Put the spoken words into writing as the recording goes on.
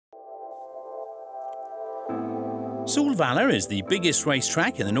Solvalla is the biggest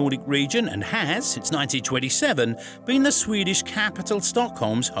racetrack in the Nordic region and has, since 1927, been the Swedish capital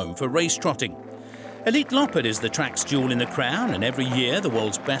Stockholm's home for race trotting. Elitloppet is the track's jewel in the crown, and every year the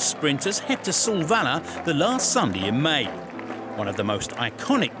world's best sprinters head to Solvalla the last Sunday in May. One of the most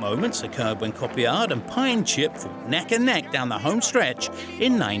iconic moments occurred when Copiard and Pine Chip fought neck and neck down the home stretch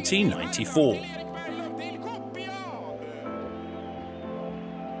in 1994.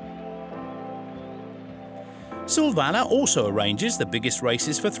 Solvalla also arranges the biggest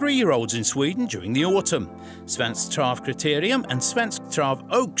races for 3-year-olds in Sweden during the autumn, Svensk Trav Criterium and Svensk Trav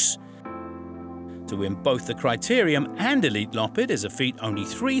Oaks. To win both the Criterium and Elitloppet is a feat only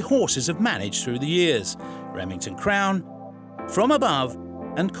 3 horses have managed through the years: Remington Crown, From Above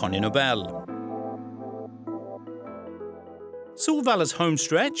and Conny Nobel. Solvalla's home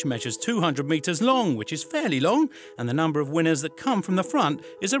stretch measures 200 metres long, which is fairly long, and the number of winners that come from the front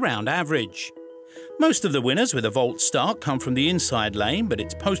is around average. Most of the winners with a vault start come from the inside lane, but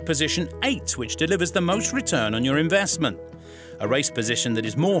it's post position 8 which delivers the most return on your investment. A race position that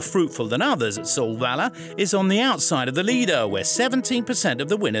is more fruitful than others at Solvalla is on the outside of the leader, where 17% of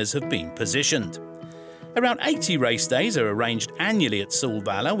the winners have been positioned. Around 80 race days are arranged annually at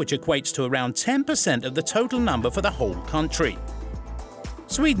Solvalla, which equates to around 10% of the total number for the whole country.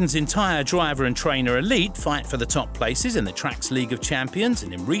 Sweden's entire driver and trainer elite fight for the top places in the track's League of Champions,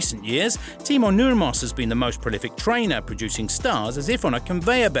 and in recent years, Timo Nurmos has been the most prolific trainer, producing stars as if on a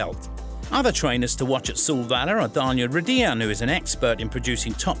conveyor belt. Other trainers to watch at Solvalla are Daniel Redén, who is an expert in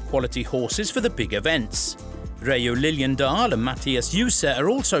producing top-quality horses for the big events. Reijo Liljendahl and Matthias Djuse are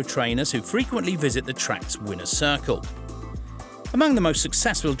also trainers who frequently visit the track's winner's circle. Among the most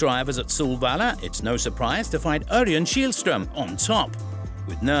successful drivers at Solvalla, it's no surprise to find Örjan Kihlström on top.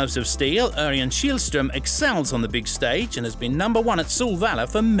 With nerves of steel, Örjan Kihlström excels on the big stage and has been #1 at Solvalla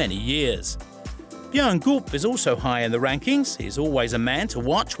for many years. Björn Goop is also high in the rankings. He is always a man to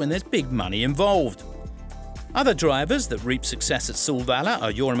watch when there's big money involved. Other drivers that reap success at Solvalla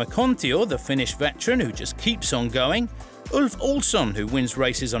are Jorma Kontio, the Finnish veteran who just keeps on going, Ulf Olsson, who wins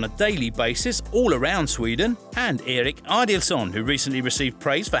races on a daily basis all around Sweden, and Erik Adilson, who recently received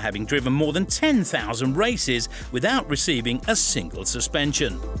praise for having driven more than 10,000 races without receiving a single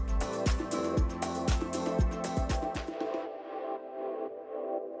suspension.